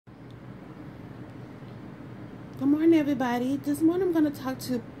Good morning, everybody. This morning I'm going to talk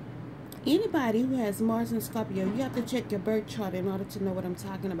to anybody who has Mars and Scorpio. You have to check your birth chart in order to know what I'm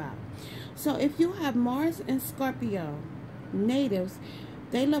talking about. So if you have Mars and Scorpio natives,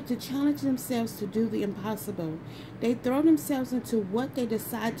 they love to challenge themselves to do the impossible. They throw themselves into what they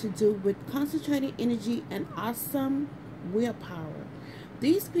decide to do with concentrated energy and awesome willpower.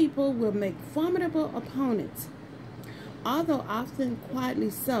 These people will make formidable opponents. Although often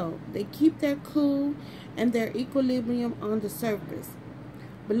quietly so, they keep their cool and their equilibrium on the surface.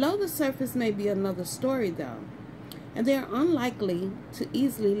 Below the surface may be another story, though, and they are unlikely to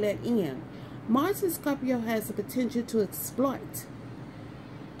easily let in. Mars and Scorpio has the potential to exploit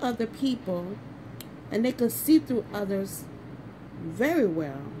other people, and they can see through others very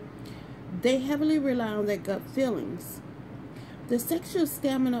well. They heavily rely on their gut feelings. The sexual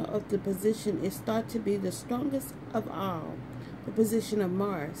stamina of the position is thought to be the strongest of all, the position of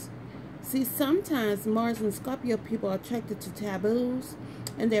Mars. See, sometimes Mars and Scorpio people are attracted to taboos,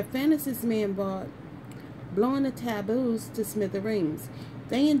 and their fantasies may involve blowing the taboos to smithereens.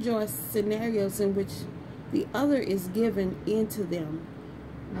 They enjoy scenarios in which the other is given into them,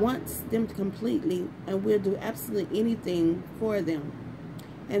 wants them completely, and will do absolutely anything for them.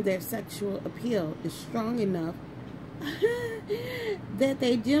 And their sexual appeal is strong enough that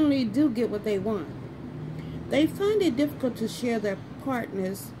they generally do get what they want. They find it difficult to share their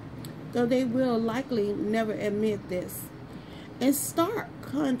partners, though they will likely never admit this. In stark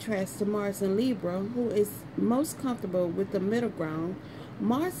contrast to Mars and Libra, who is most comfortable with the middle ground,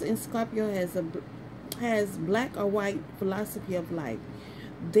 Mars in Scorpio has black or white philosophy of life.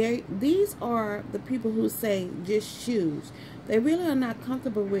 These are the people who say, just choose. They really are not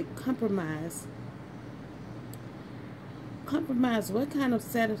comfortable with compromise. Compromise, what kind of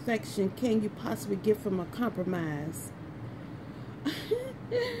satisfaction can you possibly get from a compromise?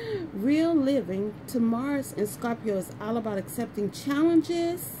 Real living to Mars and Scorpio is all about accepting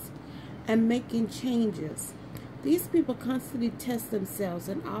challenges and making changes. These people constantly test themselves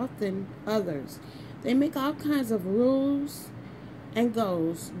and often others. They make all kinds of rules and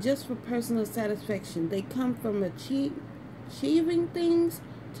goals just for personal satisfaction. They come from achieving things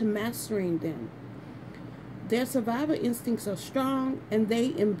to mastering them. Their survival instincts are strong, and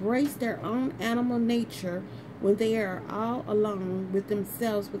they embrace their own animal nature when they are all alone with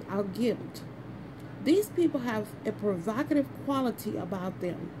themselves without guilt. These people have a provocative quality about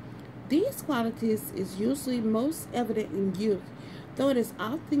them. These qualities is usually most evident in youth, though it is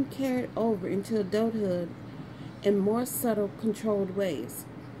often carried over into adulthood in more subtle, controlled ways.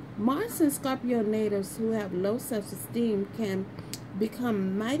 Mars and Scorpio natives who have low self-esteem can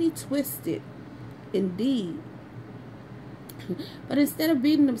become mighty twisted indeed. But instead of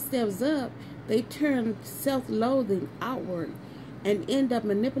beating themselves up, they turn self-loathing outward and end up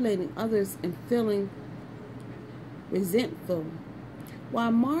manipulating others and feeling resentful.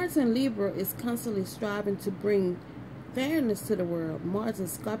 While Mars in Libra is constantly striving to bring fairness to the world, Mars in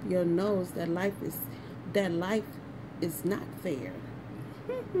Scorpio knows that life is not fair.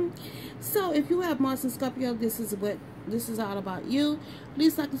 So if you have Mars and Scorpio, this is all about you.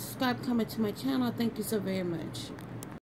 Please like and subscribe, comment to my channel. Thank you so very much.